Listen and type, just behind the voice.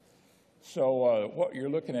So what you're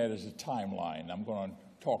looking at is a timeline. I'm going to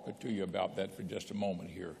talk to you about that for just a moment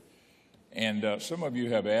here. And some of you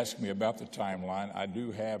have asked me about the timeline. I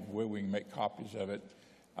do have where we can make copies of it.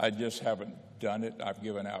 I just haven't done it. I've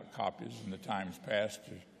given out copies in the times past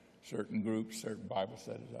to certain groups, certain Bible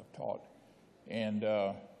studies I've taught. And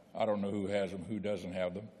I don't know who has them, who doesn't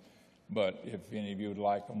have them. But if any of you would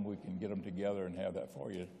like them, we can get them together and have that for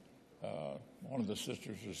you. One of the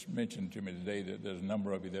sisters just mentioned to me today that there's a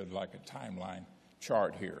number of you that would like a timeline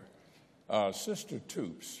chart here. Sister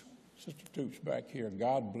Toops back here,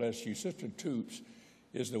 God bless you. Sister Toops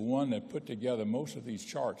is the one that put together most of these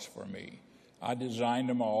charts for me. I designed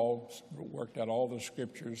them all, worked out all the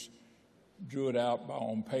scriptures, drew it out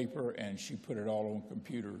on paper, and she put it all on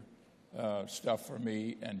computer stuff for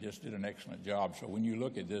me and just did an excellent job. So when you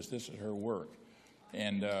look at this is her work.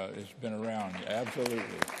 And it's been around, absolutely.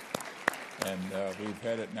 And we've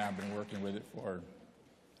had it now, been working with it for,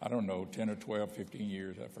 I don't know, 10 or 12, 15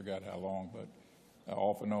 years. I forgot how long, but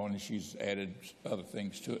off and on, and she's added other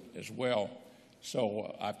things to it as well.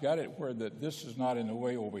 So I've got it where this is not in the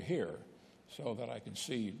way over here so that I can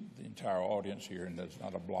see the entire audience here and there's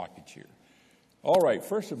not a blockage here. All right,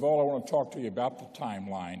 first of all, I want to talk to you about the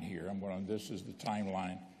timeline here. This is the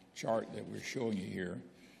timeline chart that we're showing you here.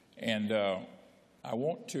 And I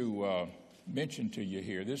want to mention to you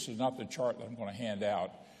here, this is not the chart that I'm going to hand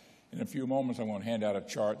out. In a few moments, I'm going to hand out a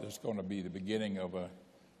chart that's going to be the beginning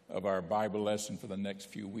of our Bible lesson for the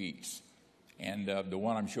next few weeks. And the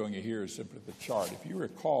one I'm showing you here is simply the chart. If you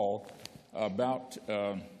recall, about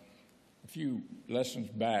a few lessons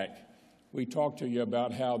back, we talked to you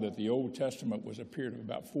about how that the Old Testament was a period of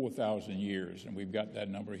about 4,000 years, and we've got that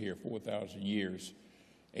number here, 4,000 years.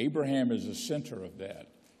 Abraham is the center of that.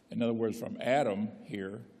 In other words, from Adam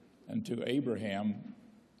here unto Abraham,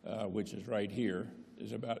 which is right here,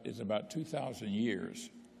 is about 2,000 years.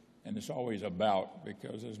 And it's always about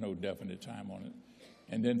because there's no definite time on it.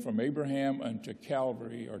 And then from Abraham unto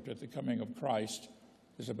Calvary, or to the coming of Christ,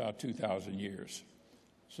 is about 2,000 years.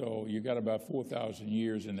 So you got about 4,000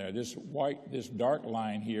 years in there. This dark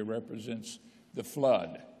line here represents the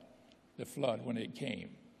flood when it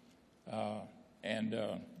came.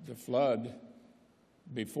 The flood,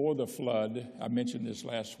 before the flood, I mentioned this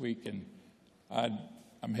last week, and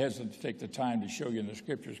I'm hesitant to take the time to show you in the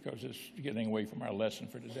scriptures because it's getting away from our lesson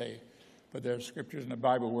for today. But there are scriptures in the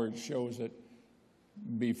Bible where it shows that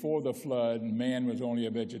before the flood, man was only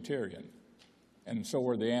a vegetarian. And so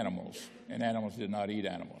were the animals. And animals did not eat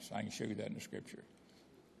animals. I can show you that in the scripture.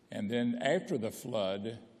 And then after the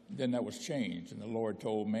flood, then that was changed. And the Lord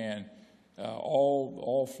told man,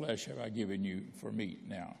 all flesh have I given you for meat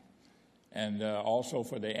now. And also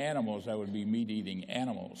for the animals, that would be meat-eating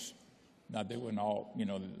animals. Not they wouldn't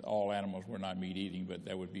all animals were not meat-eating, but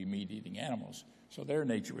that would be meat-eating animals. So their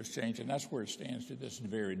nature was changed, and that's where it stands to this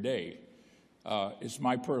very day. It's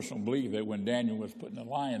my personal belief that when Daniel was put in the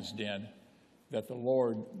lion's den, that the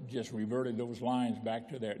Lord just reverted those lions back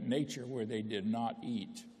to their nature where they did not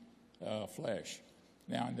eat flesh.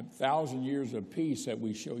 Now, in the 1,000 years of peace that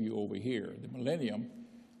we show you over here, the millennium,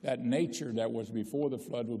 that nature that was before the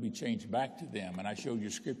flood will be changed back to them. And I showed you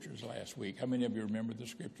scriptures last week. How many of you remember the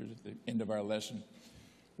scriptures at the end of our lesson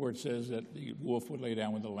where it says that the wolf would lay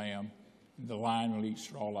down with the lamb, and the lion will eat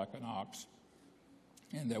straw like an ox,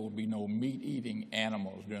 and there will be no meat-eating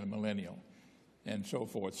animals during the millennium, and so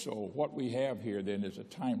forth. So what we have here then is a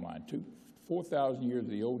timeline. 4,000 years of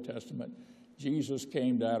the Old Testament, Jesus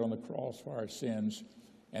came, died on the cross for our sins,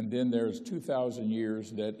 and then there's 2,000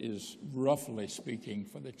 years that is, roughly speaking,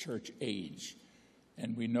 for the church age.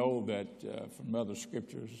 And we know that from other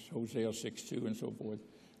scriptures, Hosea 6:2 and so forth,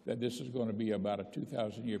 that this is going to be about a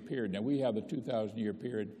 2,000-year period. Now, we have the 2,000-year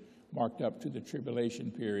period marked up to the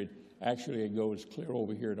tribulation period. Actually, it goes clear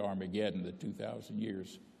over here to Armageddon, the 2,000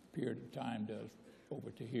 years period of time does over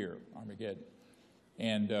to here, Armageddon.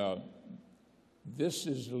 And this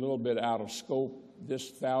is a little bit out of scope.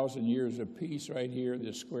 This 1,000 years of peace right here,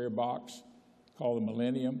 this square box called the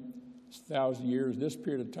millennium, it's 1,000 years. This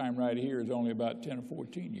period of time right here is only about 10 or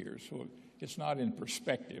 14 years. So it's not in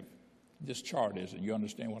perspective. This chart isn't. You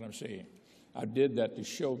understand what I'm saying? I did that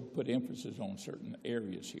to put emphasis on certain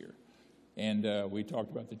areas here. And we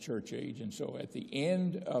talked about the church age. And so at the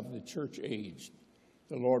end of the church age,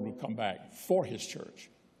 the Lord will come back for his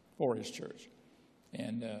church,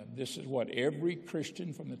 And this is what every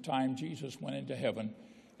Christian from the time Jesus went into heaven,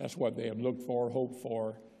 that's what they have looked for, hoped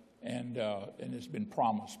for, and it's been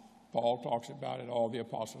promised. Paul talks about it. All the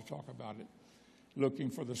apostles talk about it. Looking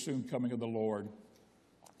for the soon coming of the Lord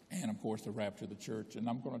and, of course, the rapture of the church. And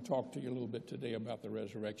I'm going to talk to you a little bit today about the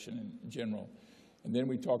resurrection in general. And then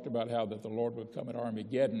we talked about how that the Lord would come at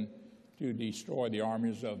Armageddon to destroy the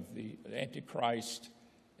armies of the Antichrist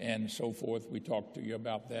and so forth. We talked to you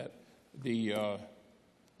about that. The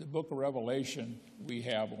book of Revelation we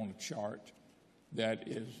have on a chart that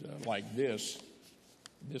is like this.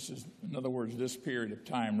 This is, in other words, this period of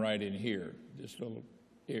time right in here, this little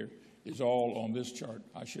here, is all on this chart.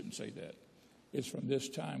 I shouldn't say that. It's from this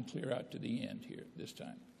time clear out to the end here, this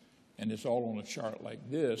time. And it's all on a chart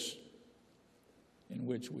like this, in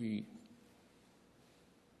which we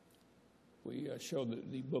show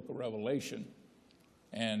the book of Revelation.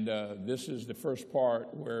 And this is the first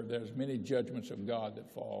part where there's many judgments of God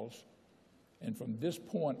that falls. And from this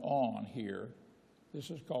point on here, this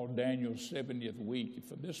is called Daniel's 70th week.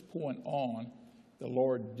 From this point on, the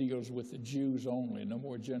Lord deals with the Jews only, no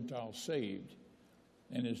more Gentiles saved.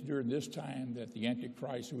 And it's during this time that the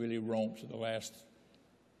Antichrist really roams for the last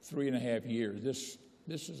 3.5 years. This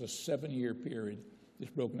is a 7-year period.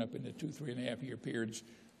 It's broken up into 2 3.5-year periods.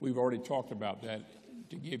 We've already talked about that.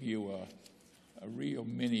 To give you a real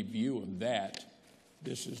mini view of that,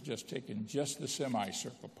 this is just taking just the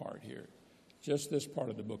semicircle part here, just this part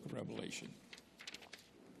of the book of Revelation.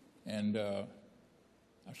 And I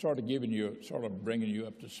started bringing you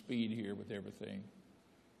up to speed here with everything.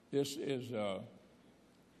 This is the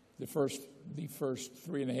first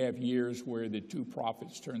 3.5 years where the 2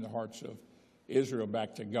 prophets turn the hearts of Israel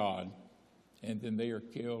back to God, and then they are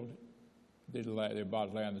killed. Their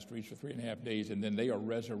bodies lie on the streets for 3.5 days, and then they are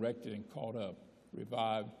resurrected and caught up,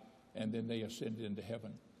 revived, and then they ascend into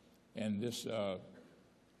heaven. And this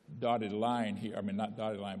dotted line here, I mean not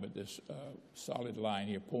dotted line, but this solid line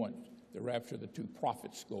here points the rapture of the 2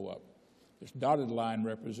 prophets go up. This dotted line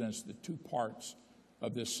represents the 2 parts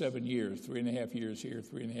of this 7 years, 3.5 years here,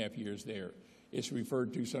 3.5 years there. It's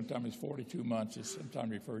referred to sometimes as 42 months. It's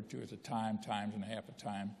sometimes referred to as a times and a half a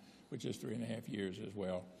time, which is 3.5 years as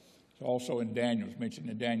well. It's also in Daniel. It's mentioned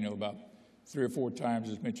in Daniel about 3 or 4 times.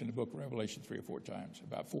 It's mentioned in the book of Revelation 3 or 4 times,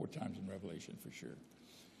 about 4 times in Revelation for sure.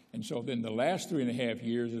 And so then the last 3.5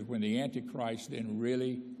 years is when the Antichrist then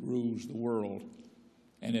really rules the world.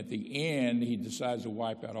 And at the end, he decides to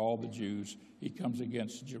wipe out all the Jews. He comes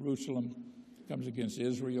against Jerusalem, comes against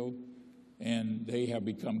Israel, and they have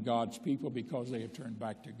become God's people because they have turned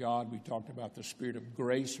back to God. We talked about the spirit of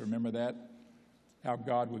grace. Remember that? How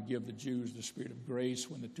God would give the Jews the spirit of grace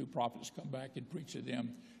when the 2 prophets come back and preach to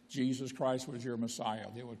them, Jesus Christ was your Messiah.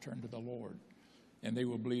 They will turn to the Lord, and they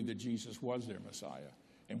will believe that Jesus was their Messiah.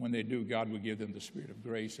 And when they do, God will give them the spirit of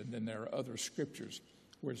grace. And then there are other scriptures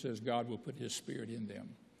where it says God will put his spirit in them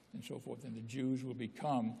and so forth. And the Jews will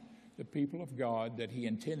become the people of God that he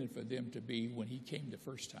intended for them to be when he came the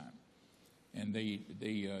first time. And they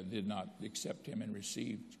did not accept him and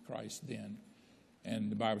received Christ then.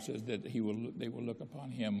 And the Bible says that they will look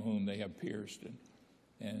upon him whom they have pierced.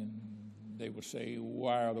 And they will say,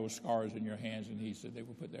 why are those scars in your hands? And he said, they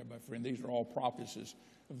were put there by friend. These are all prophecies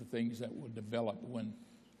of the things that will develop when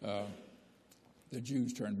the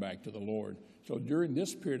Jews turn back to the Lord. So during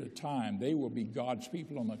this period of time, they will be God's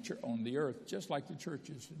people on the earth, just like the church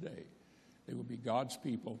is today. They will be God's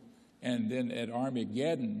people. And then at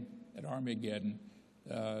Armageddon,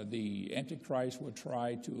 the Antichrist will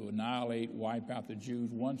try to annihilate, wipe out the Jews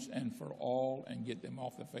once and for all and get them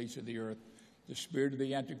off the face of the earth. The spirit of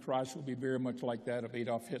the Antichrist will be very much like that of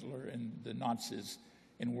Adolf Hitler and the Nazis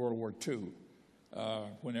in World War II,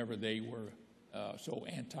 whenever they were so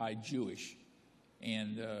anti-Jewish.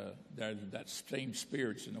 And that same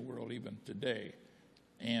spirit's in the world even today.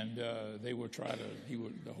 And they will try to,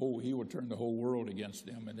 he will turn the whole world against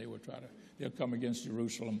them, and they'll come against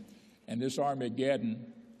Jerusalem. And this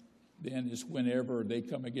Armageddon then is whenever they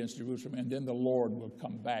come against Jerusalem, and then the Lord will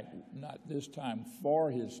come back, not this time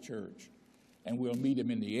for his church, and we'll meet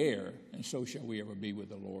him in the air, and so shall we ever be with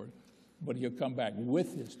the Lord. But he'll come back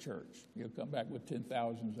with his church. He'll come back with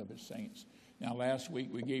 10,000s of his saints. Now, last week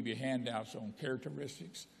we gave you handouts on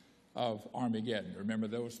characteristics of Armageddon. Remember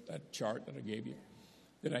that chart that I gave you?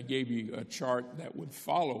 That I gave you a chart that would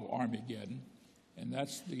follow Armageddon, and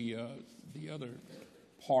that's the other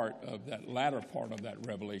part of that latter part of that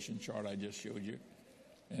Revelation chart I just showed you,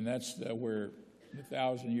 and that's where the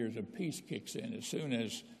 1,000 years of peace kicks in. As soon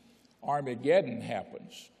as Armageddon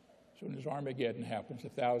happens,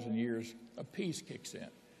 1,000 years of peace kicks in.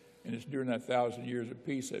 And it's during that 1,000 years of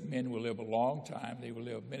peace that men will live a long time. They will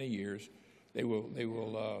live many years. There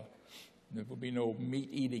will be no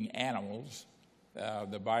meat-eating animals.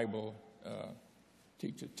 The Bible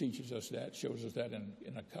teaches us that, shows us that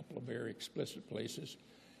in a couple of very explicit places.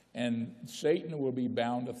 And Satan will be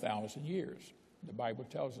bound 1,000 years. The Bible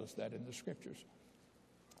tells us that in the Scriptures.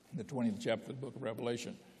 In the 20th chapter of the book of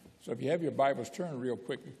Revelation, So if you have your Bibles, turn real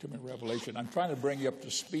quick to me, Revelation. I'm trying to bring you up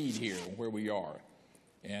to speed here where we are.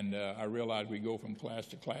 And I realize we go from class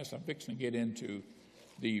to class. I'm fixing to get into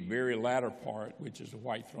the very latter part, which is the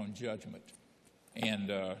white throne judgment.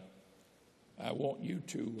 And I want you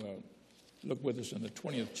to look with us in the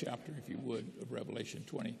 20th chapter, if you would, of Revelation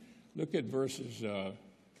 20. Look at verse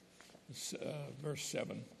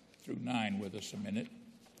 7 through 9 with us a minute.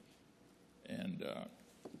 And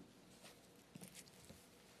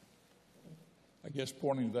I guess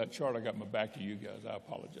pointing to that chart, I got my back to you guys. I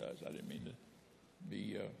apologize. I didn't mean to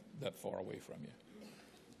be that far away from you.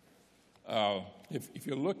 If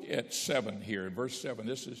you look at 7 here, verse 7,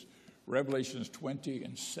 this is Revelations 20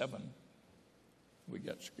 and 7. We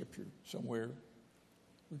got scripture somewhere.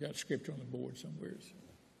 We got scripture on the board somewhere.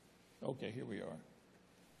 Okay, here we are.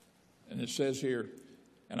 And it says here,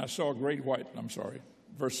 and I saw a great white,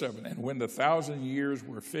 verse 7, and when the 1,000 years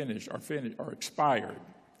were are expired.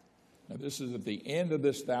 Now this is at the end of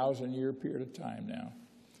this 1,000-year period of time now.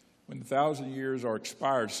 When the 1,000 years are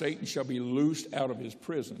expired, Satan shall be loosed out of his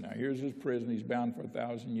prison. Now here's his prison. He's bound for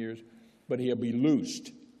 1,000 years, but he'll be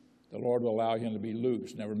loosed. The Lord will allow him to be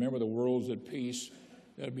loosed. Now remember, the world's at peace.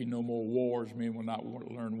 There'll be no more wars. Men will not want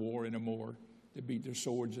to learn war anymore. They beat their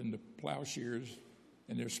swords into plowshares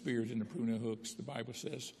and their spears into pruning hooks, the Bible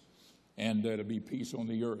says. And there'll be peace on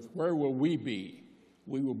the earth. Where will we be?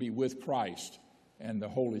 We will be with Christ and the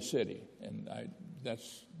holy city. And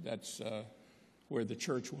that's where the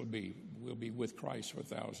church will be. We'll be with Christ for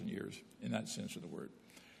 1,000 years, in that sense of the word.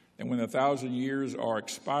 And when the 1,000 years are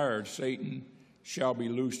expired, Satan shall be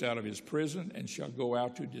loosed out of his prison and shall go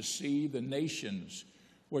out to deceive the nations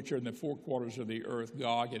which are in the four quarters of the earth,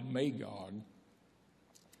 Gog and Magog,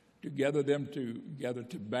 to gather them together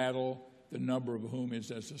to battle, the number of whom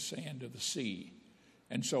is as the sand of the sea.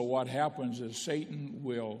 And so what happens is Satan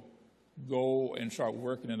will go and start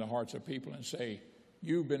working in the hearts of people and say,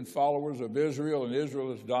 you've been followers of Israel, and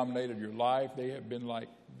Israel has dominated your life. They have been like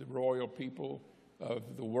the royal people of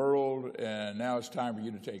the world, and now it's time for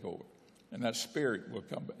you to take over. And that spirit will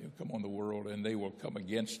come on the world, and they will come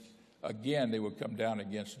they will come down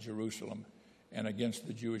against Jerusalem and against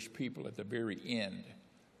the Jewish people at the very end.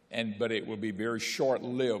 But it will be very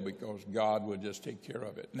short-lived because God will just take care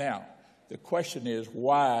of it. Now, the question is,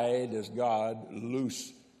 why does God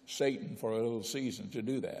loose Satan for a little season to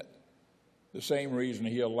do that? The same reason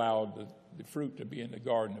he allowed the fruit to be in the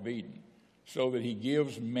Garden of Eden, so that he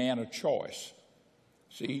gives man a choice.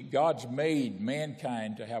 See, God's made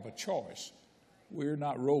mankind to have a choice. We're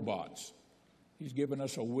not robots. He's given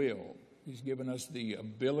us a will. He's given us the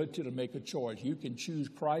ability to make a choice. You can choose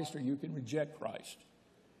Christ or you can reject Christ.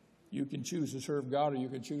 You can choose to serve God or you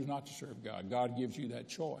can choose not to serve God. God gives you that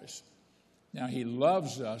choice. Now, he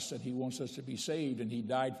loves us and he wants us to be saved, and he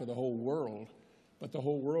died for the whole world. But the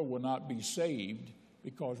whole world will not be saved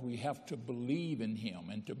because we have to believe in him.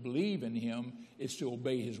 And to believe in him is to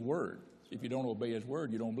obey his word. If you don't obey his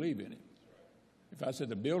word, you don't believe in him. If I said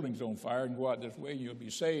the building's on fire and go out this way, you'll be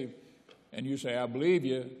saved. And you say, I believe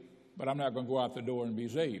you, but I'm not going to go out the door and be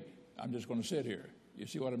saved. I'm just going to sit here. You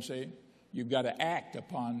see what I'm saying? You've got to act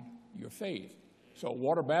upon your faith. So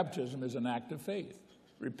water baptism is an act of faith.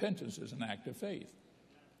 Repentance is an act of faith.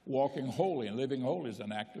 Walking holy and living holy is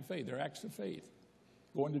an act of faith. They're acts of faith.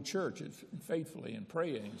 Going to church faithfully and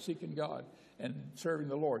praying and seeking God and serving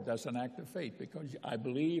the Lord, that's an act of faith, because I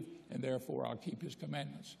believe and therefore I'll keep his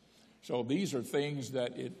commandments. So these are things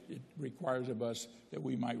that it requires of us that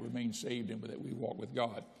we might remain saved and that we walk with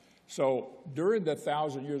God. So during the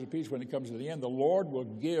 1,000 years of peace, when it comes to the end, the Lord will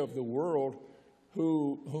give the world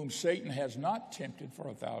whom Satan has not tempted for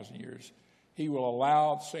 1,000 years. He will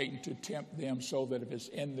allow Satan to tempt them so that if it's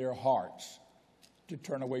in their hearts to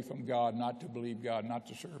turn away from God, not to believe God, not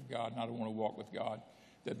to serve God, not to want to walk with God,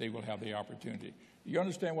 that they will have the opportunity. You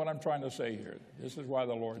understand what I'm trying to say here? This is why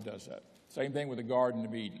the Lord does that. Same thing with the Garden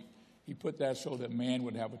of Eden. He put that so that man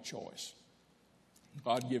would have a choice.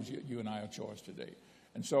 God gives you and I a choice today.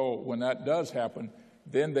 And so when that does happen,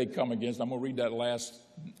 then they come against, I'm going to read that last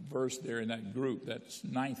verse there in that group, that's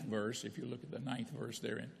 9th verse, if you look at the 9th verse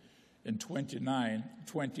there in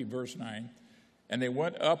 20 verse 9. And they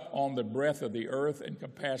went up on the breadth of the earth and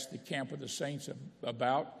compassed the camp of the saints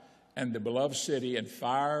about and the beloved city, and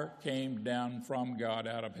fire came down from God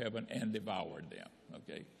out of heaven and devoured them.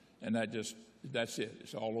 Okay? And that's it.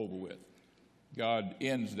 It's all over with. God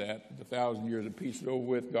ends that. The 1,000 years of peace is over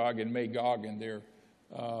with. Gog and Magog and their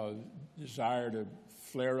desire to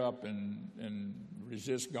flare up and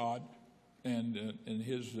resist God and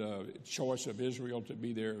his choice of Israel to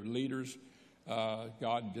be their leaders,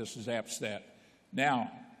 God just zaps that.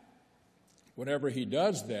 Now, whenever he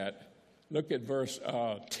does that, Look at verse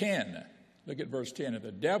 10. Look at verse 10. And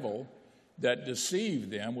the devil that deceived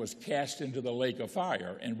them was cast into the lake of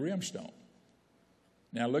fire and brimstone.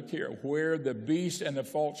 Now look here, where the beast and the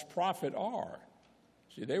false prophet are.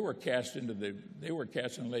 See, they were cast in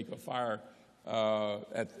the lake of fire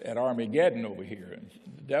at Armageddon over here. And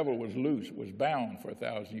the devil was bound for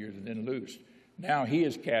 1,000 years and then loosed. Now he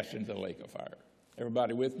is cast into the lake of fire.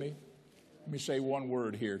 Everybody with me? Let me say one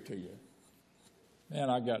word here to you. Man,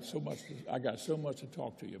 I got so much to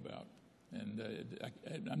talk to you about.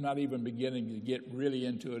 And I'm not even beginning to get really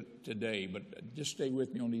into it today, but just stay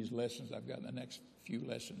with me on these lessons I've got in the next few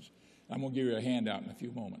lessons. I'm going to give you a handout in a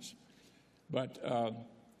few moments. But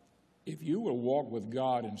if you will walk with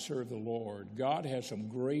God and serve the Lord, God has some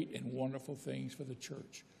great and wonderful things for the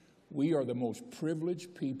church. We are the most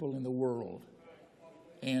privileged people in the world.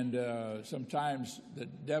 And sometimes the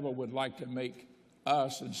devil would like to make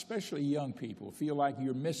us, and especially young people, feel like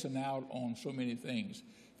you're missing out on so many things.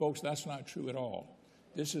 Folks, that's not true at all.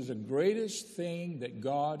 This is the greatest thing that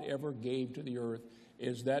God ever gave to the earth,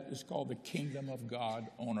 is called the kingdom of God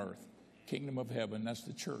on earth. Kingdom of heaven, that's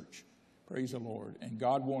the church. Praise the Lord. And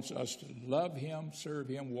God wants us to love him, serve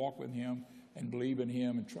him, walk with him, and believe in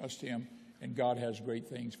him and trust him. And God has great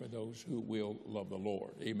things for those who will love the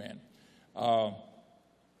Lord. Amen.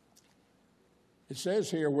 It says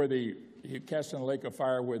here where he cast in the lake of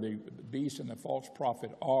fire where the beast and the false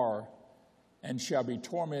prophet are, and shall be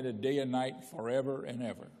tormented day and night forever and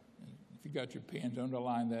ever. If you got your pens,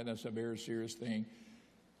 underline that. That's a very serious thing.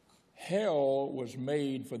 Hell was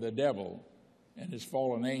made for the devil and his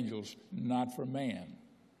fallen angels, not for man.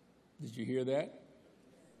 Did you hear that?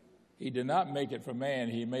 He did not make it for man.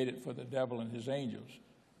 He made it for the devil and his angels.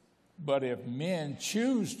 But if men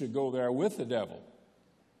choose to go there with the devil,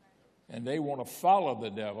 and they want to follow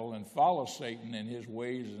the devil and follow Satan and his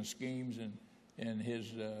ways and schemes and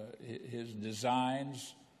his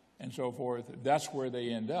designs and so forth, that's where they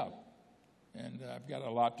end up. And I've got a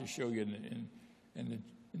lot to show you in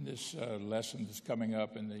this lesson that's coming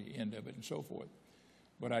up and the end of it and so forth.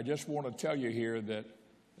 But I just want to tell you here that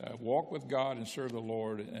walk with God and serve the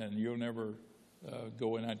Lord, and you'll never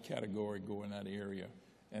go in that category, go in that area.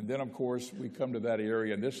 And then, of course, we come to that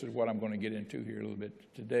area, and this is what I'm going to get into here a little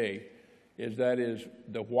bit today, is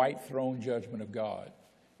the white throne judgment of God.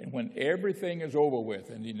 And when everything is over with,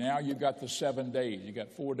 and now you've got the 7 days. You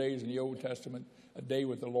got 4 days in the Old Testament. A day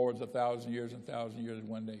with the Lord is 1,000 years, and 1,000 years is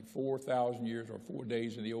 1 day. 4,000 years or 4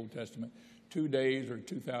 days in the Old Testament. 2 days or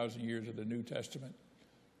 2,000 years of the New Testament,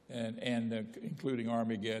 and including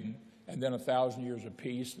Armageddon. And then 1,000 years of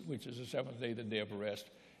peace, which is the seventh day, the day of rest.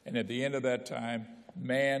 And at the end of that time,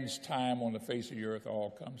 man's time on the face of the earth all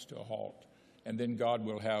comes to a halt. And then God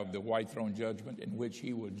will have the white throne judgment, in which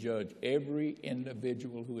he will judge every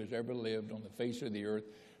individual who has ever lived on the face of the earth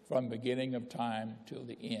from the beginning of time till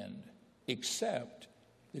the end, except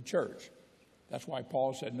the church. That's why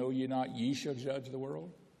Paul said, "Know ye not, ye shall judge the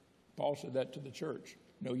world." Paul said that to the church.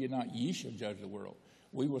 "Know ye not, ye shall judge the world."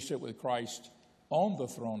 We will sit with Christ on the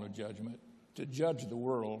throne of judgment to judge the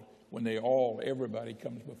world when everybody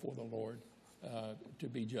comes before the Lord to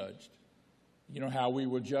be judged. You know how we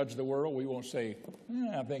will judge the world? We won't say,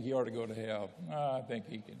 "I think he ought to go to hell. I think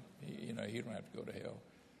he can, he don't have to go to hell."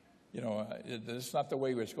 That's not the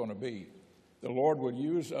way it's going to be. The Lord will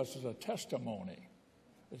use us as a testimony.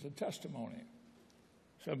 As a testimony.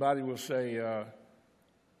 Somebody will say,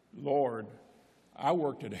 "Lord, I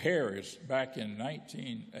worked at Harris back in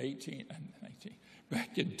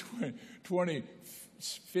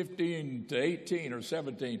 2015 to 18 or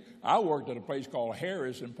 17. I worked at a place called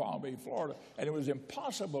Harris in Palm Beach, Florida, and it was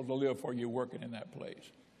impossible to live for you working in that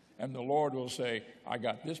place." And the Lord will say, "I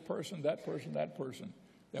got this person, that person, that person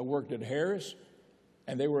that worked at Harris,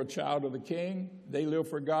 and they were a child of the King. They lived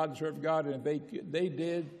for God and served God, and they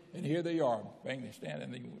did, and here they are." Bang, they stand,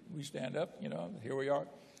 and we stand up, here we are.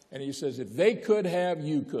 And he says, if they could have,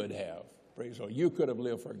 you could have. Praise the Lord. You could have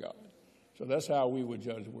lived for God. So that's how we would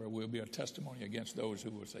judge the world. We'll be a testimony against those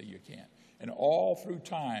who will say you can't. And all through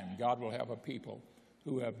time, God will have a people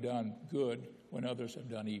who have done good when others have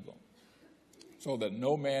done evil, so that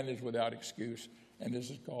no man is without excuse. And this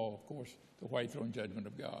is called, of course, the white throne judgment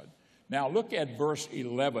of God. Now look at verse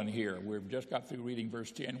 11 here. We've just got through reading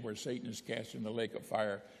verse 10, where Satan is cast in the lake of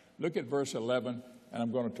fire. Look at verse 11, and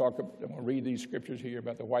I'm going to read these scriptures here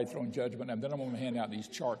about the white throne judgment, and then I'm going to hand out these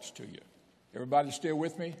charts to you. Everybody still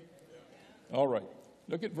with me? All right.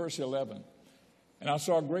 Look at verse 11. "And I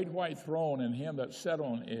saw a great white throne, and him that sat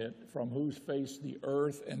on it, from whose face the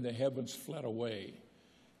earth and the heavens fled away.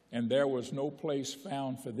 And there was no place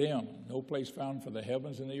found for them," no place found for the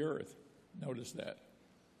heavens and the earth. Notice that.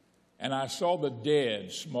 And I saw the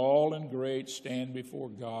dead, small and great, stand before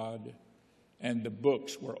God, and the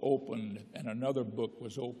books were opened, and another book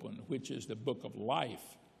was opened, which is the book of life.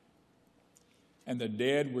 And the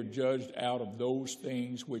dead were judged out of those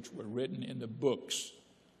things which were written in the books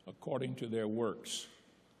according to their works.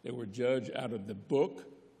 They were judged out of the book.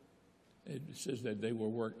 It says that they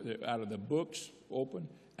were out of the books open,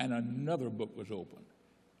 and another book was opened.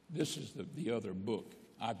 This is the other book.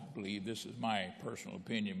 I believe, this is my personal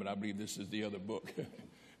opinion, but I believe this is the other book.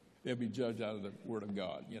 They'll be judged out of the Word of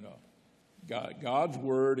God, you know. God's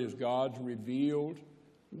Word is God's revealed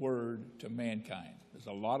Word to mankind. There's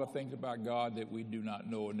a lot of things about God that we do not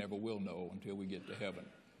know and never will know until we get to heaven.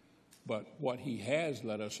 But what He has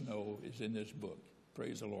let us know is in this book.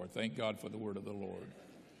 Praise the Lord. Thank God for the Word of the Lord.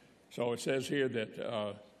 So it says here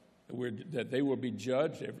that they will be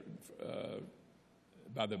judged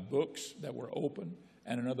by the books that were open,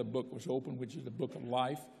 and another book was open, which is the book of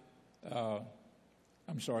life.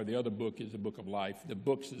 I'm sorry, the other book is the book of life. The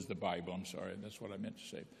books is the Bible. I'm sorry, that's what I meant to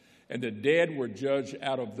say. And the dead were judged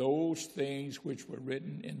out of those things which were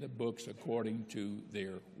written in the books according to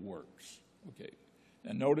their works. Okay.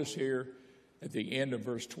 Now notice here at the end of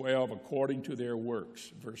verse 12, according to their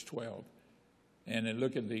works, verse 12. And then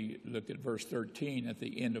look at verse 13, at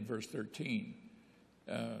the end of verse 13.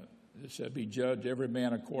 It said, be judged every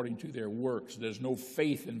man according to their works. There's no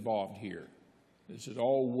faith involved here. This is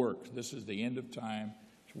all works. This is the end of time.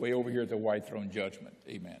 It's way over here at the white throne judgment.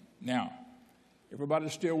 Amen. Now, everybody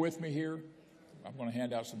still with me here? I'm going to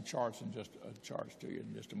hand out some charts and just charts to you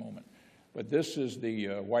in just a moment. But this is the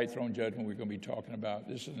white throne judgment we're going to be talking about.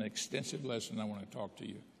 This is an extensive lesson I want to talk to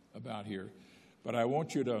you about here. But I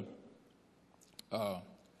want you to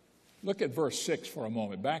look at verse 6 for a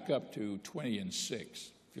moment. Back up to 20 and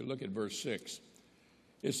 6. If you look at verse 6,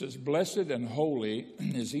 it says, blessed and holy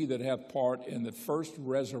is he that hath part in the first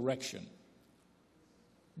resurrection.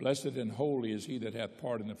 Blessed and holy is he that hath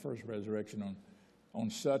part in the first resurrection. On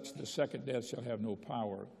such the second death shall have no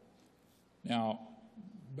power. Now,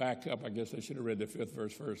 back up, I guess I should have read the 5th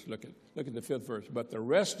verse first. Look at the 5th verse. But the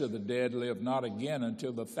rest of the dead live not again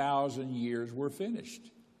until the 1,000 years were finished.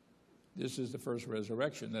 This is the first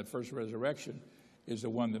resurrection. That first resurrection is the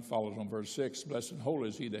one that follows on verse 6. Blessed and holy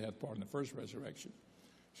is he that hath part in the first resurrection.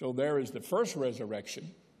 So there is the first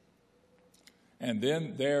resurrection, and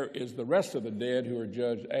then there is the rest of the dead who are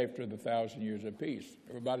judged after the 1,000 years of peace.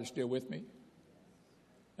 Everybody still with me?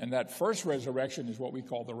 And that first resurrection is what we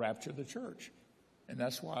call the rapture of the church. And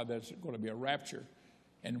that's why there's going to be a rapture.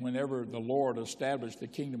 And whenever the Lord established the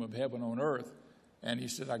kingdom of heaven on earth, and he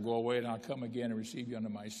said, I go away and I'll come again and receive you unto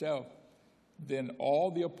myself, then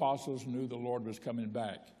all the apostles knew the Lord was coming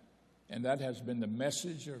back. And that has been the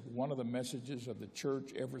message, or one of the messages of the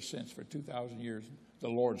church ever since for 2,000 years. The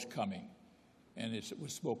Lord's coming. And it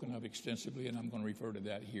was spoken of extensively, and I'm going to refer to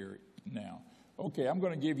that here now. Okay, I'm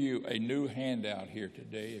going to give you a new handout here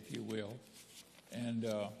today, if you will. And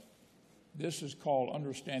this is called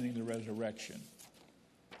Understanding the Resurrection.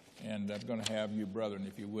 And I'm going to have you, brethren,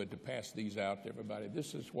 if you would, to pass these out to everybody.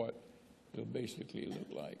 This is what it'll basically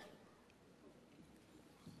look like.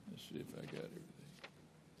 Let's see if I got everything.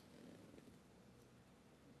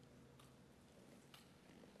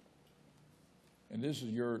 And this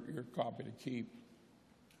is your copy to keep.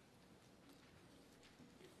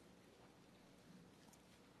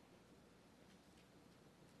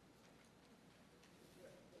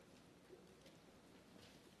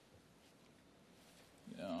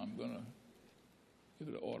 Now I'm going to give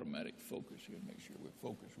it an automatic focus here to make sure we're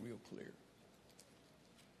focused real clear.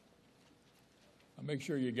 I'll make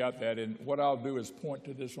sure you got that. And what I'll do is point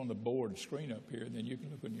to this on the board screen up here, and then you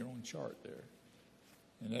can look on your own chart there.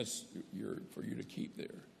 And that's for you to keep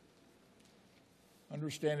there.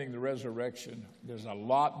 Understanding the resurrection, there's a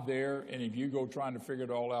lot there, and if you go trying to figure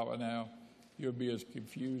it all out now, you'll be as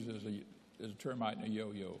confused as a termite in a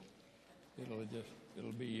yo-yo.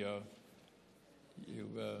 It'll be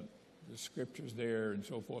the scriptures there and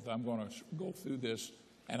so forth. I'm going to go through this,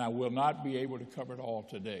 and I will not be able to cover it all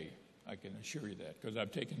today. I can assure you that, because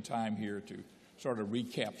I've taken time here to sort of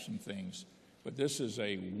recap some things. But this is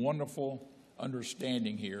a wonderful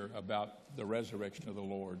understanding here about the resurrection of the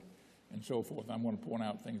Lord and so forth. I'm going to point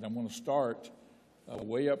out things. I'm going to start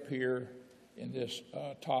way up here in this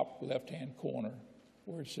top left-hand corner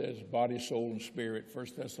where it says body, soul, and spirit, 1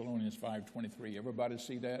 Thessalonians 5:23. Everybody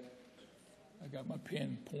see that? I got my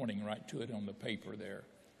pen pointing right to it on the paper there.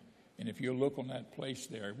 And if you look on that place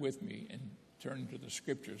there with me and turn to the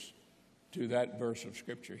scriptures, to that verse of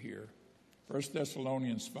scripture here, 1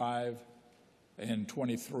 Thessalonians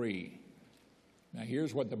 5:23. Now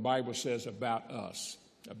here's what the Bible says about us,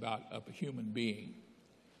 about a human being.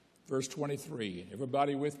 verse 23.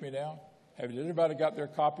 Everybody with me now? Have everybody got their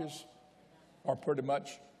copies? Or pretty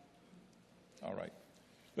much? All right.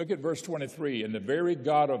 Look at verse 23. And the very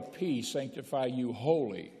God of peace sanctify you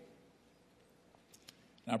wholly.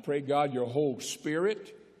 And I pray, God, your whole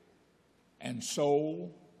spirit and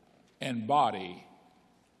soul and body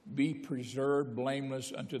be preserved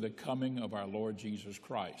blameless unto the coming of our Lord Jesus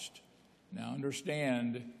Christ. Now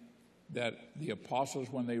understand that the apostles,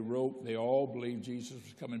 when they wrote, they all believed Jesus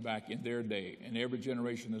was coming back in their day. And every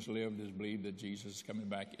generation that's lived has believed that Jesus is coming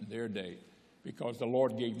back in their day, because the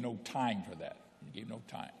Lord gave no time for that. He gave no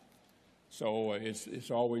time. So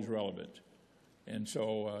it's always relevant. And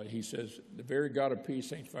so he says, the very God of peace,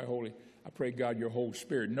 sanctify holy. I pray, God, your whole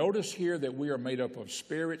spirit. Notice here that we are made up of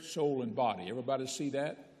spirit, soul, and body. Everybody see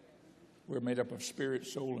that? We're made up of spirit,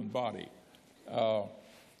 soul, and body.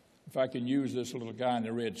 If I can use this little guy in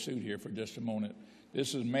the red suit here for just a moment.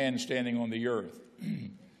 This is man standing on the earth.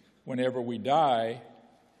 Whenever we die,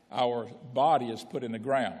 our body is put in the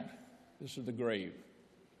ground. This is the grave.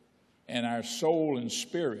 And our soul and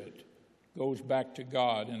spirit goes back to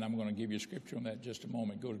God, and I'm going to give you a scripture on that in just a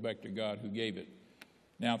moment. It goes back to God who gave it.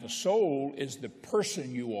 Now, the soul is the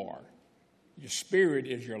person you are. Your spirit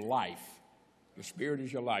is your life. Your spirit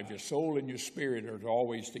is your life. Your soul and your spirit are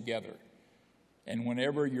always together. And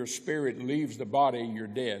whenever your spirit leaves the body, you're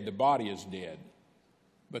dead. The body is dead.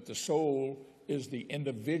 But the soul is the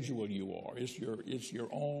individual you are. It's your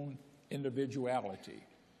own individuality.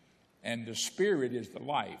 And the spirit is the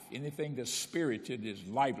life. Anything that's spirited is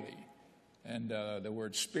lively. And the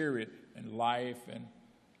word spirit and life and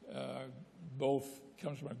both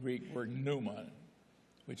comes from a Greek word pneuma,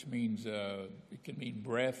 which means it can mean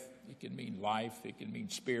breath, it can mean life, it can mean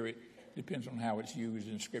spirit. Depends on how it's used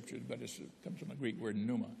in Scripture, but it comes from a Greek word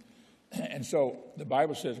pneuma. And so the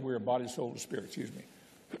Bible says we're a body, soul, and spirit. Excuse me.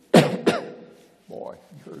 Boy,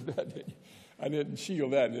 you heard that, didn't you? I didn't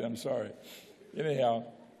shield that, I'm sorry. Anyhow,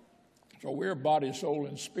 so we're a body, soul,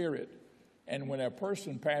 and spirit. And when a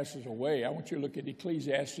person passes away, I want you to look at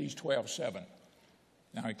Ecclesiastes 12:7.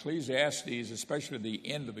 Now, Ecclesiastes, especially the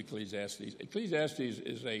end of Ecclesiastes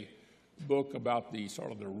is a book about the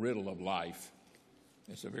sort of the riddle of life.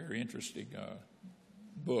 It's a very interesting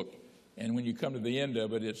book. And when you come to the end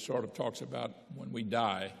of it, it sort of talks about when we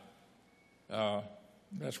die.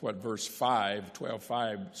 That's what verse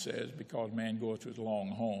 12:5 says, because man goeth to his long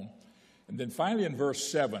home. And then finally in verse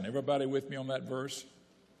 7, everybody with me on that verse?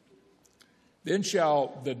 Then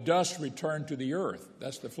shall the dust return to the earth,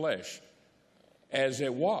 that's the flesh, as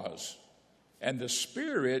it was, and the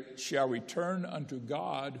spirit shall return unto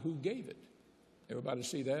God who gave it. Everybody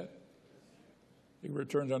see that? It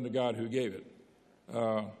returns unto God who gave it.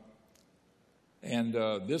 And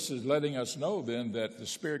this is letting us know then that the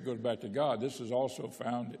spirit goes back to God. This is also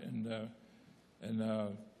found in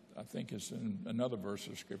I think it's in another verse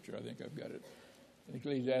of Scripture. I think I've got it. In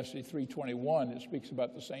Ecclesiastes 3:21, it speaks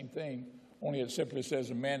about the same thing, only it simply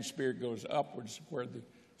says a man's spirit goes upwards where the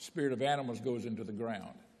spirit of animals goes into the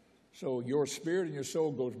ground. So your spirit and your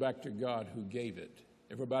soul goes back to God who gave it.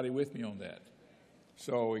 Everybody with me on that?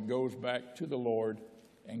 So it goes back to the Lord,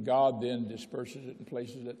 and God then disperses it and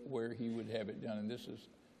places it where he would have it done. And this is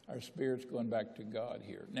our spirits going back to God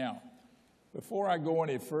here. Now, before I go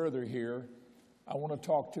any further here, I want to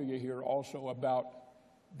talk to you here also about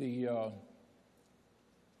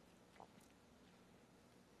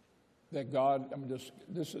that God,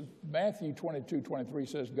 this is Matthew 22:23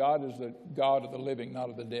 says, God is the God of the living, not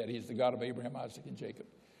of the dead. He's the God of Abraham, Isaac, and Jacob.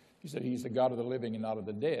 He said he's the God of the living and not of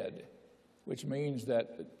the dead, which means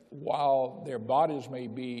that while their bodies may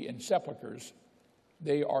be in sepulchers,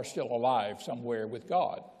 they are still alive somewhere with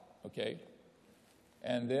God, okay?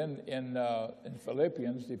 And then in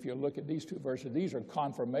Philippians, if you look at these two verses, these are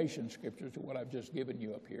confirmation scriptures to what I've just given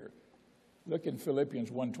you up here. Look in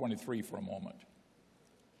Philippians 1:23 for a moment.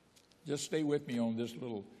 Just stay with me on this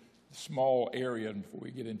little small area before we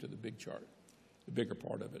get into the big chart, the bigger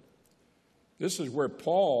part of it. This is where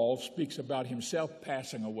Paul speaks about himself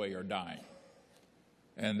passing away or dying.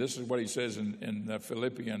 And this is what he says in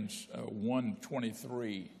Philippians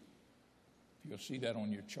 1:23. You'll see that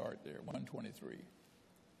on your chart there, 1:23.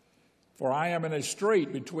 For I am in a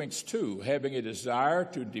strait betwixt two, having a desire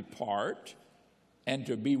to depart and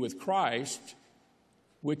to be with Christ,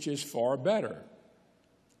 which is far better.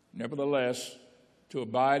 Nevertheless, to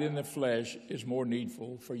abide in the flesh is more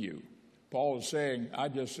needful for you. Paul is saying, I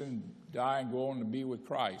just soon die and go on to be with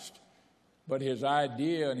Christ. But his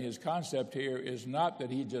idea and his concept here is not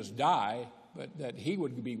that he just die, but that he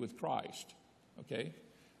would be with Christ. Okay?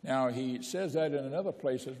 Now, he says that in another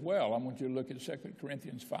place as well. I want you to look at 2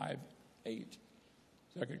 Corinthians 5:8.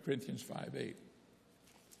 2 Corinthians 5:8.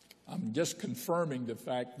 I'm just confirming the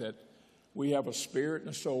fact that we have a spirit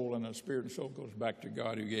and a soul, and a spirit and soul goes back to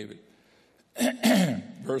God who gave it.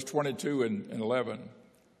 Verse 22 and 11.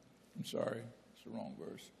 I'm sorry, it's the wrong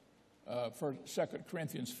verse. For 2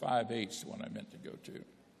 Corinthians 5:8 is the one I meant to go to.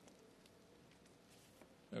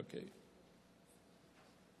 Okay.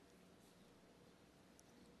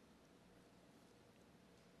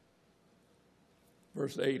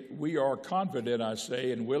 Verse 8, we are confident, I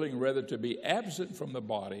say, and willing rather to be absent from the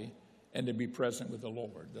body and to be present with the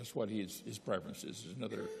Lord. That's what his preference is. It's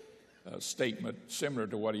another statement similar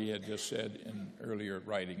to what he had just said in earlier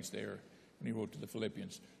writings there when he wrote to the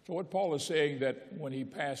Philippians. So what Paul is saying, that when he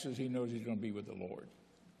passes, he knows he's going to be with the Lord.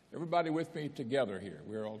 Everybody with me together here.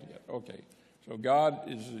 We're all together. Okay. So God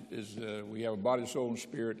is we have a body, soul, and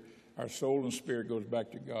spirit. Our soul and spirit goes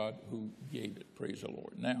back to God who gave it. Praise the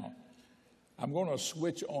Lord. Now, I'm going to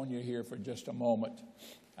switch on you here for just a moment.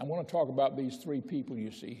 I want to talk about these three people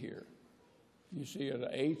you see here. You see an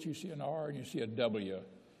H, you see an R, and you see a W.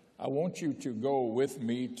 I want you to go with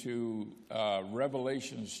me to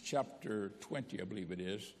Revelations chapter 20, I believe it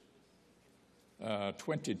is,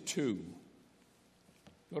 22.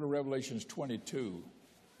 Go to Revelations 22.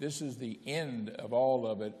 This is the end of all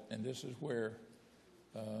of it, and this is where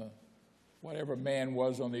whatever man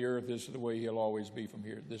was on the earth, this is the way he'll always be from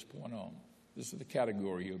here at this point on. This is the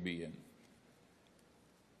category he'll be in.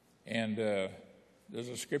 And there's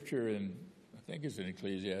a scripture in, I think it's in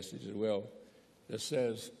Ecclesiastes as well, that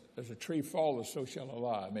says, as a tree falleth, so shall it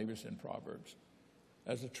lie. Maybe it's in Proverbs.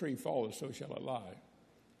 As a tree falleth, so shall it lie.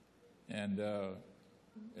 And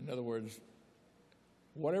in other words,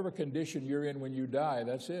 whatever condition you're in when you die,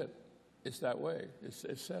 that's it. It's that way. It's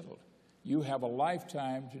settled. You have a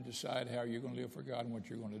lifetime to decide how you're going to live for God and what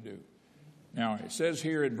you're going to do. Now, it says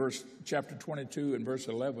here in chapter 22 and verse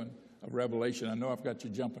 11 of Revelation, I know I've got you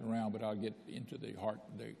jumping around, but I'll get into the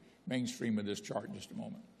mainstream of this chart in just a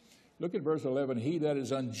moment. Look at verse 11. He that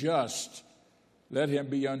is unjust, let him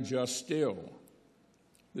be unjust still.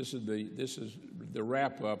 This is the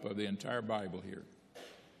wrap-up of the entire Bible here.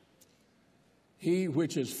 He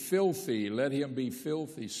which is filthy, let him be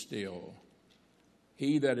filthy still.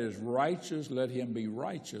 He that is righteous, let him be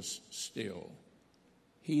righteous still.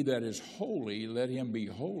 He that is holy, let him be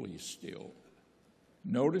holy still.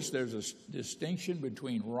 Notice there's a distinction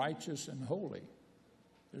between righteous and holy.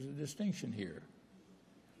 There's a distinction here.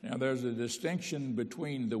 Now, there's a distinction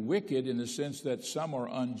between the wicked in the sense that some are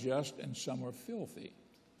unjust and some are filthy.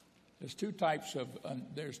 There's two types of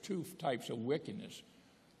wickedness.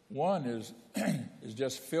 One is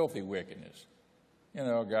just filthy wickedness. You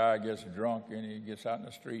know, a guy gets drunk and he gets out in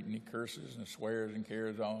the street and he curses and swears and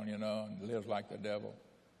carries on, and lives like the devil.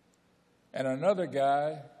 And another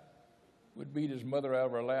guy would beat his mother out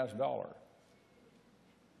of her last dollar.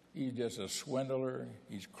 He's just a swindler.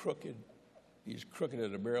 He's crooked. He's crooked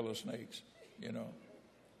as a barrel of snakes, have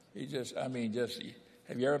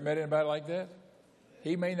you ever met anybody like that?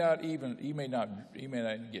 He may not even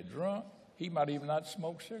get drunk. He might even not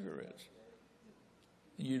smoke cigarettes.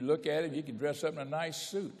 And you look at him, you can dress up in a nice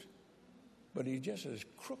suit, but he's just as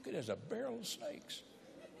crooked as a barrel of snakes.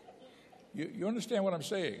 You understand what I'm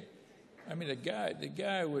saying? I mean, the guy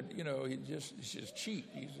would, he's just cheat.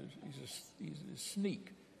 He's a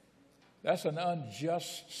sneak. That's an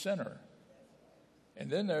unjust sinner. And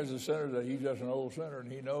then there's a sinner that he's just an old sinner and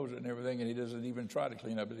he knows it and everything, and he doesn't even try to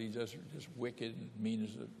clean up it. He's just wicked and mean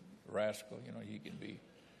as a rascal, he can be.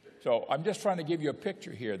 So I'm just trying to give you a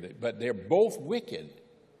picture here, but they're both wicked.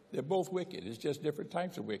 They're both wicked. It's just different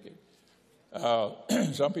types of wicked.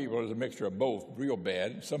 Some people are a mixture of both, real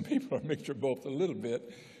bad. Some people are a mixture of both a little bit.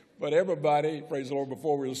 But everybody, praise the Lord,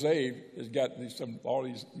 before we're saved, has got all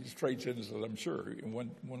these traits in us, I'm sure, in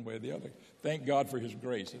one way or the other. Thank God for his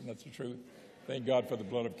grace. Isn't that the truth? Thank God for the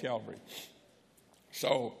blood of Calvary.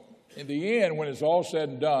 So in the end, when it's all said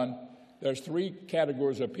and done, there's three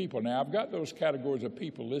categories of people. Now, I've got those categories of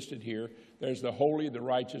people listed here. There's the holy, the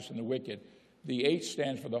righteous, and the wicked. The H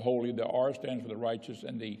stands for the holy, the R stands for the righteous,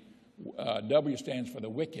 and the W stands for the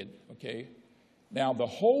wicked, okay? Now, the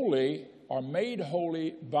holy are made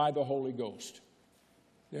holy by the Holy Ghost.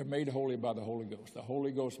 They're made holy by the Holy Ghost. The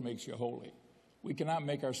Holy Ghost makes you holy. We cannot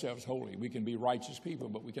make ourselves holy. We can be righteous people,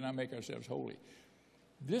 but we cannot make ourselves holy.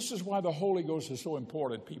 This is why the Holy Ghost is so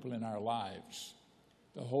important, people, in our lives.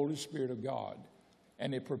 The Holy Spirit of God.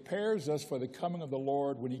 And it prepares us for the coming of the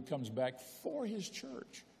Lord when he comes back for his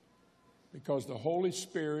church. Because the Holy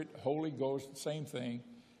Spirit, Holy Ghost, same thing,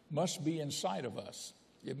 must be inside of us.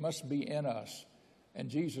 It must be in us. And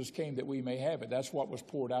Jesus came that we may have it. That's what was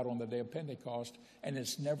poured out on the day of Pentecost, and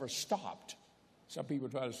it's never stopped. Some people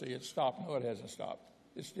try to say it stopped. No, it hasn't stopped.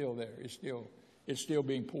 It's still there. It's still It's still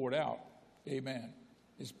being poured out. Amen.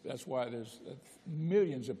 That's why there's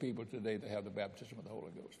millions of people today that have the baptism of the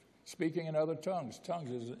Holy Ghost. Speaking in other tongues.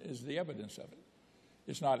 Tongues is the evidence of it.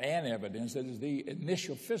 It's not an evidence. It is the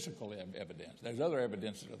initial physical evidence. There's other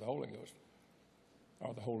evidences of the Holy Ghost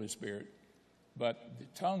or the Holy Spirit. But the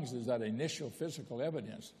tongues is that initial physical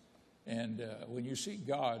evidence. And when you seek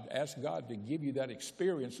God, ask God to give you that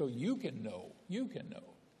experience so you can know. You can know.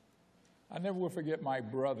 I never will forget my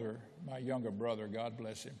brother, my younger brother, God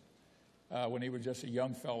bless him. When he was just a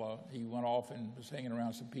young fellow, he went off and was hanging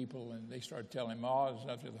around some people, and they started telling him, "Oh, it's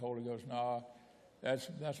nothing to the Holy Ghost. No,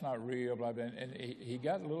 that's not real." Blah, blah. And he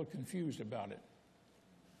got a little confused about it.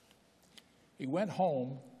 He went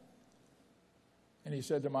home, and he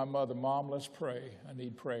said to my mother, "Mom, let's pray. I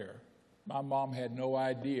need prayer." My mom had no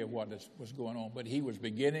idea what was going on, but he was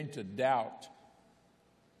beginning to doubt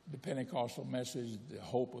the Pentecostal message, the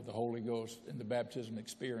hope of the Holy Ghost, and the baptism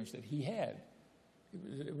experience that he had.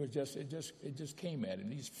 It just came at him.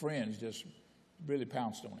 These friends just really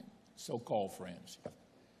pounced on him, so-called friends.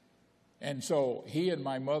 And so he and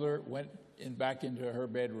my mother went back into her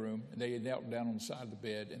bedroom, and they knelt down on the side of the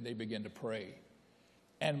bed, and they began to pray.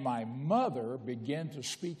 And my mother began to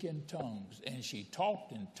speak in tongues, and she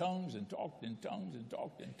talked in tongues and talked in tongues and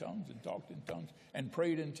talked in tongues and talked in tongues and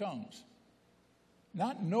prayed in tongues,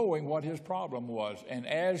 not knowing what his problem was. And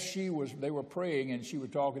as they were praying and she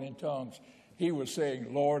was talking in tongues, he was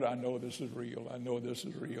saying, "Lord, I know this is real. I know this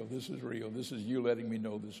is real. This is real. This is you letting me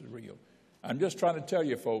know this is real." I'm just trying to tell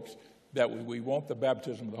you, folks, that we want the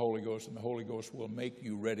baptism of the Holy Ghost, and the Holy Ghost will make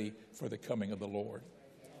you ready for the coming of the Lord.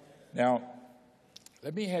 Now,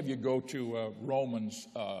 let me have you go to Romans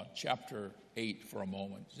chapter 8 for a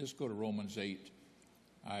moment. Just go to Romans 8.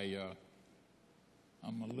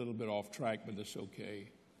 I'm a little bit off track, but it's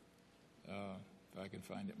okay if I can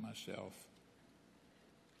find it myself.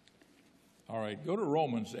 All right, go to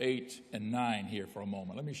Romans 8 and 9 here for a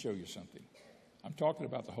moment. Let me show you something. I'm talking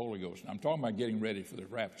about the Holy Ghost. I'm talking about getting ready for the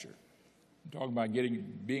rapture. I'm talking about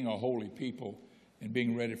being a holy people and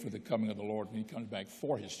being ready for the coming of the Lord when he comes back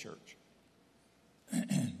for his church.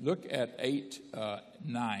 Look at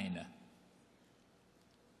 8:9.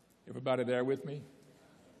 Everybody there with me?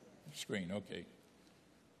 Screen, okay.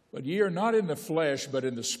 "But ye are not in the flesh, but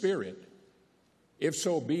in the Spirit, if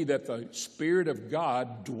so be that the Spirit of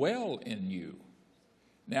God dwell in you.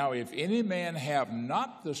 Now, if any man have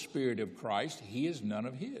not the Spirit of Christ, he is none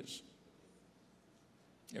of his."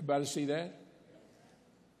 Everybody see that?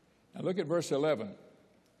 Now look at verse 11.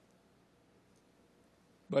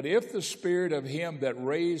 "But if the Spirit of him that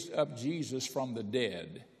raised up Jesus from the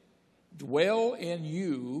dead dwell in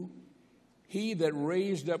you, he that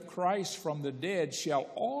raised up Christ from the dead shall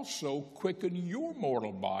also quicken your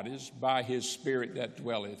mortal bodies by his Spirit that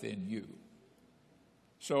dwelleth in you."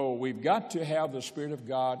 So we've got to have the Spirit of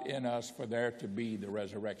God in us for there to be the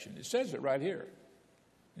resurrection. It says it right here.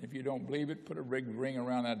 And if you don't believe it, put a ring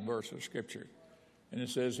around that verse of Scripture. And it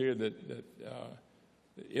says here that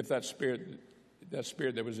if that Spirit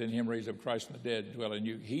that was in him raised up Christ from the dead dwell in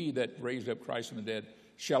you, he that raised up Christ from the dead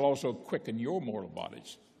shall also quicken your mortal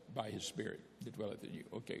bodies by his Spirit that dwelleth in you.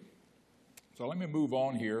 Okay, so let me move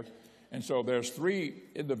on here. And so there's three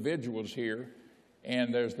individuals here,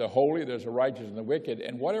 and there's the holy, there's the righteous, and the wicked.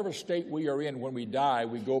 And whatever state we are in when we die,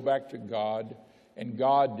 we go back to God, and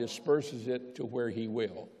God disperses it to where he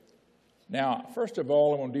will. Now, first of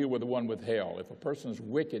all, I want to deal with the one with hell. If a person is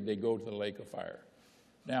wicked, they go to the lake of fire.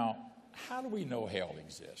 Now, how do we know hell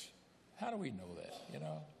exists? How do we know that, you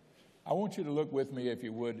know? I want you to look with me, if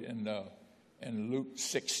you would, in Luke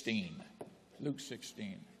 16. Luke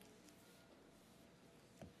 16.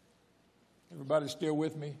 Everybody still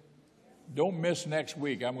with me? Don't miss next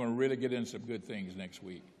week. I'm going to really get into some good things next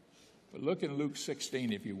week. But look in Luke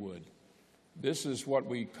 16, if you would. This is what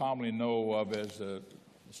we commonly know of as the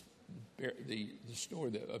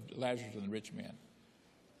story of Lazarus and the rich man.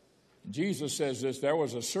 Jesus says this: "There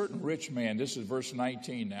was a certain rich man." This is verse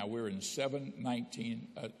 19 now. We're in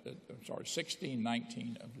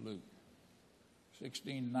 16:19 of Luke.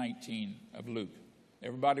 16:19 of Luke.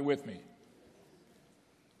 Everybody with me?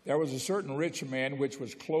 "There was a certain rich man which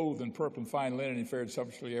was clothed in purple and fine linen and fared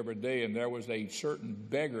sumptuously every day. And there was a certain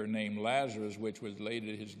beggar named Lazarus which was laid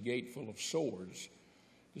at his gate full of sores,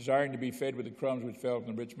 desiring to be fed with the crumbs which fell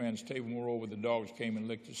from the rich man's table. Moreover, the dogs came and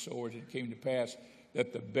licked his sores. It came to pass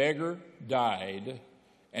that the beggar died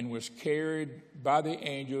and was carried by the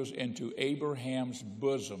angels into Abraham's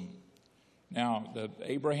bosom." Now,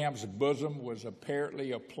 Abraham's bosom was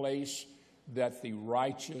apparently a place that the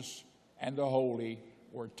righteous and the holy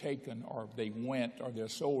were taken, or they went, or their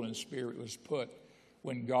soul and spirit was put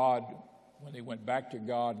when God when they went back to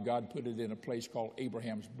God, God put it in a place called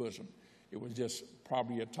Abraham's bosom. It was just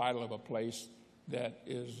probably a title of a place that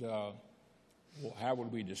is, well, how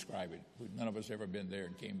would we describe it? None of us ever been there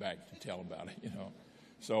and came back to tell about it, you know.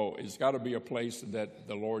 So it's got to be a place that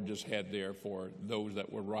the Lord just had there for those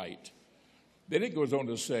that were right. Then it goes on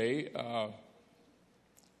to say,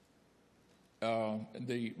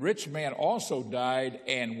 the rich man also died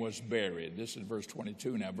and was buried. This is verse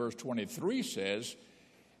 22. Now, verse 23 says,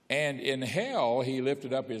 and in hell he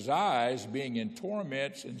lifted up his eyes, being in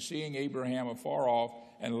torments, and seeing Abraham afar off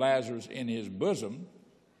and Lazarus in his bosom.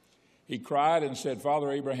 He cried and said,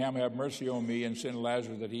 Father Abraham, have mercy on me, and send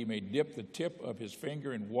Lazarus that he may dip the tip of his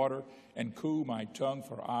finger in water and cool my tongue,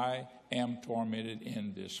 for I am tormented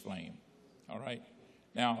in this flame. All right?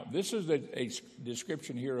 Now, this is a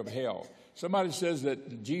description here of hell. Somebody says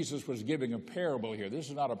that Jesus was giving a parable here. This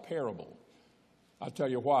is not a parable. I'll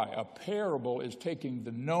tell you why. A parable is taking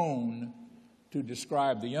the known to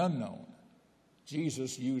describe the unknown.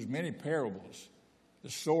 Jesus used many parables. The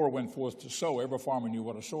sower went forth to sow. Every farmer knew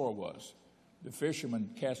what a sower was. The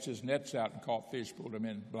fisherman cast his nets out and caught fish, pulled them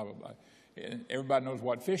in, blah, blah, blah. And everybody knows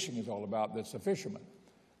what fishing is all about. That's a fisherman.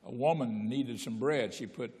 A woman needed some bread. She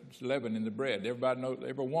put leaven in the bread.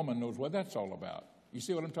 Every woman knows what that's all about. You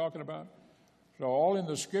see what I'm talking about? So all in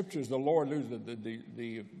the scriptures, the Lord,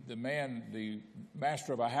 the man, the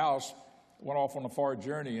master of a house, went off on a far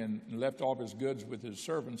journey and left all of his goods with his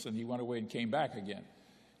servants, and he went away and came back again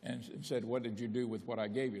and said, what did you do with what I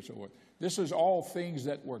gave you? So this is all things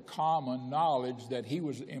that were common knowledge, that he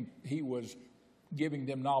was giving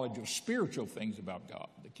them knowledge of spiritual things about God,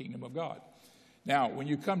 the kingdom of God. Now, when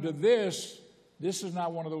you come to this is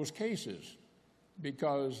not one of those cases,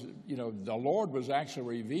 because, you know, the Lord was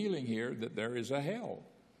actually revealing here that there is a hell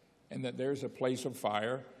and that there's a place of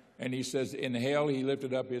fire. And he says, in hell he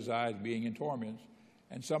lifted up his eyes, being in torments.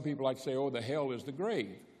 And some people like to say, oh, the hell is the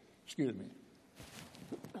grave. Excuse me.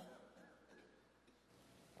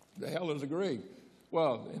 The hell is the grave.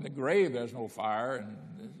 Well, in the grave there's no fire and,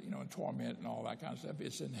 you know, and torment and all that kind of stuff.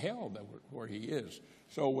 It's in hell where he is.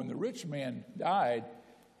 So when the rich man died,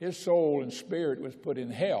 his soul and spirit was put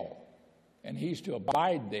in hell. And he's to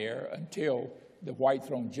abide there until the white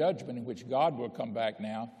throne judgment, in which God will come back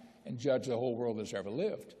now and judge the whole world that's ever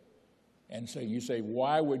lived. And so you say,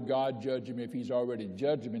 why would God judge him if he's already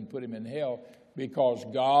judged him and put him in hell? Because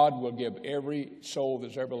God will give every soul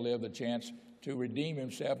that's ever lived a chance to redeem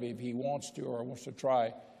himself if he wants to or wants to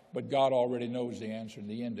try. But God already knows the answer and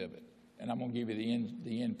the end of it. And I'm going to give you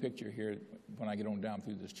the end picture here when I get on down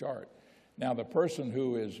through this chart. Now, the person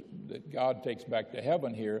that God takes back to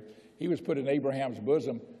heaven here, he was put in Abraham's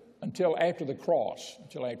bosom until after the cross.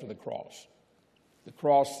 The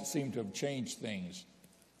cross seemed to have changed things.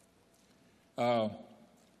 Let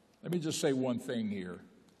me just say one thing here.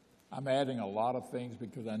 I'm adding a lot of things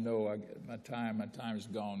because I know my time is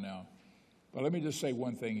gone now. But let me just say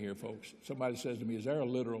one thing here, folks. Somebody says to me, is there a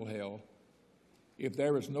literal hell? If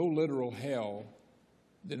there is no literal hell,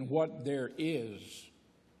 then what there is,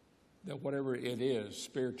 that whatever it is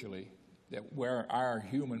spiritually, that where our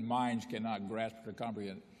human minds cannot grasp or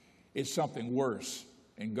comprehend, it's something worse.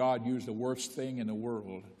 And God used the worst thing in the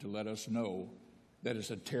world to let us know that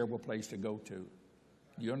it's a terrible place to go to.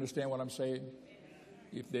 You understand what I'm saying?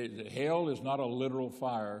 If the hell is not a literal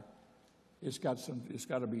fire, it's got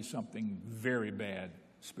to be something very bad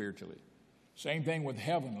spiritually. Same thing with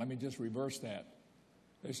heaven. Let me just reverse that.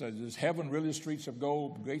 They said, is heaven really streets of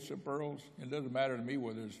gold, gates of pearls? It doesn't matter to me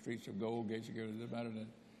whether it's streets of gold, gates of gold. It doesn't matter to,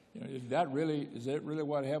 you know, is that really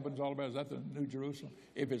what heaven's all about? Is that the New Jerusalem?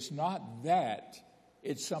 If it's not that,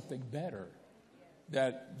 it's something better.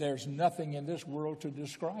 That there's nothing in this world to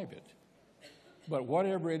describe it. But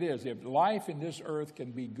whatever it is, if life in this earth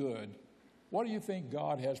can be good, what do you think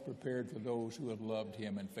God has prepared for those who have loved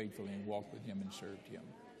him and faithfully and walked with him and served him?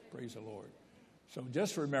 Praise the Lord. So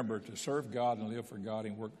just remember to serve God and live for God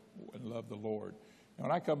and work and love the Lord. And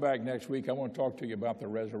when I come back next week, I want to talk to you about the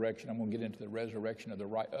resurrection. I'm going to get into the resurrection of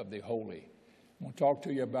the holy. I'm going to talk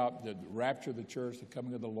to you about the rapture of the church, the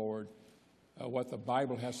coming of the Lord, what the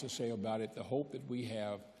Bible has to say about it, the hope that we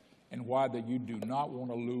have, and why that you do not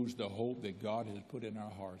want to lose the hope that God has put in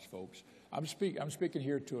our hearts, folks. I'm speaking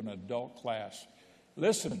here to an adult class.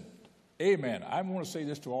 Listen, amen. I want to say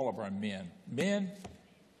this to all of our men. Men,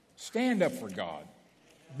 stand up for God.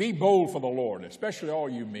 Be bold for the Lord, especially all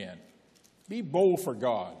you men. Be bold for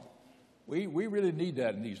God. We really need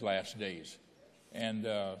that in these last days. And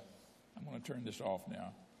I'm going to turn this off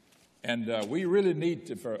now. And we really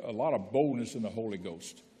need for a lot of boldness in the Holy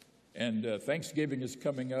Ghost. And Thanksgiving is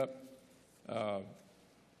coming up.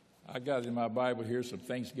 I got in my Bible here some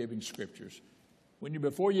Thanksgiving scriptures.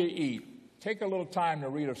 Before you eat, Take a little time to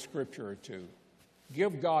read a scripture or two.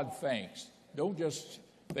 Give God thanks. Don't just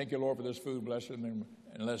thank you, Lord, for this food, bless it, and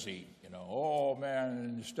let's eat. You know, oh, man,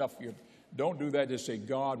 and stuff. Don't do that. Just say,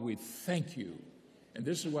 God, we thank you. And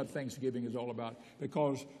this is what Thanksgiving is all about,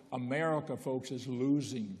 because America, folks, is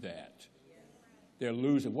losing that. They're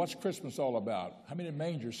losing. What's Christmas all about? How many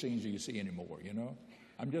manger scenes do you see anymore, you know?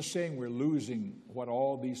 I'm just saying we're losing what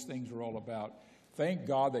all these things are all about. Thank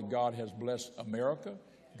God that God has blessed America.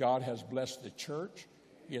 God has blessed the church.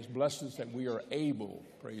 He has blessed us that we are able,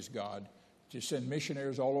 praise God, to send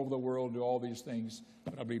missionaries all over the world to do all these things.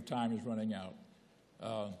 But I believe time is running out.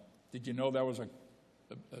 Did you know there was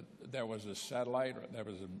a satellite, or there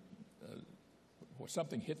was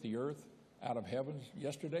something hit the earth out of heaven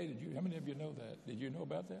yesterday? How many of you know that? Did you know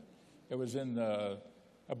about that? It was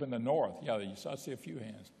up in the north. Yeah, I see a few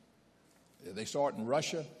hands. They saw it in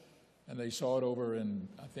Russia, and they saw it over in,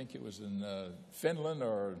 I think it was in Finland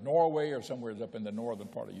or Norway or somewhere up in the northern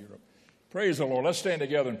part of Europe. Praise the Lord. Let's stand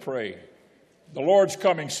together and pray. The Lord's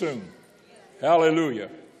coming soon. Hallelujah.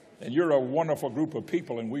 And you're a wonderful group of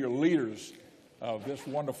people, and we are leaders of this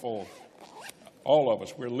wonderful, all of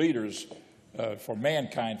us, we're leaders for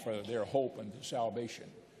mankind, for their hope and salvation.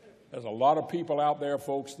 There's a lot of people out there,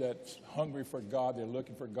 folks, that's hungry for God. They're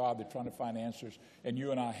looking for God. They're trying to find answers, and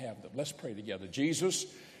you and I have them. Let's pray together. Jesus,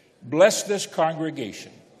 bless this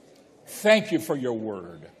congregation. Thank you for your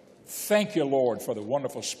word. Thank you, Lord, for the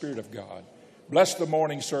wonderful Spirit of God. Bless the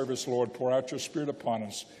morning service, Lord. Pour out your Spirit upon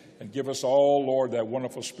us and give us all, Lord, that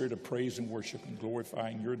wonderful spirit of praise and worship and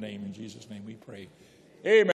glorifying your name. In Jesus' name we pray. Amen.